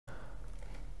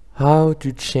How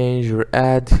to change your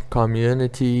ad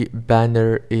community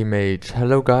banner image.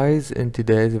 Hello guys, in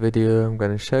today's video I'm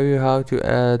gonna show you how to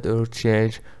add or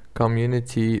change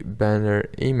community banner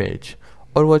image.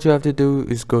 All what you have to do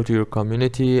is go to your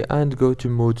community and go to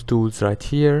mode tools right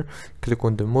here. Click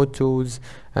on the mode tools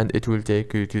and it will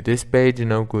take you to this page.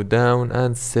 Now go down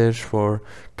and search for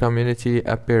community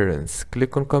appearance.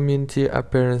 Click on community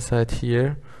appearance right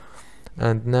here,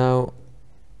 and now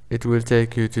it will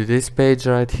take you to this page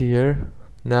right here.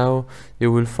 Now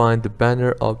you will find the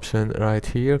banner option right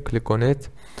here. Click on it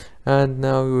and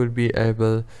now you will be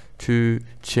able to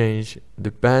change the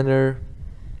banner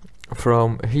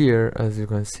from here, as you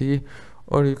can see,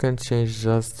 or you can change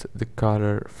just the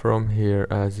color from here,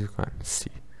 as you can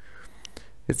see.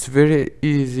 It's very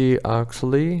easy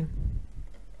actually.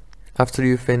 After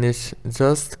you finish,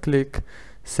 just click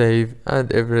save and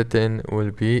everything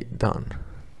will be done.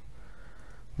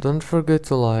 Don't forget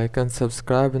to like and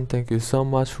subscribe, and thank you so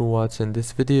much for watching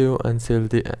this video until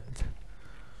the end.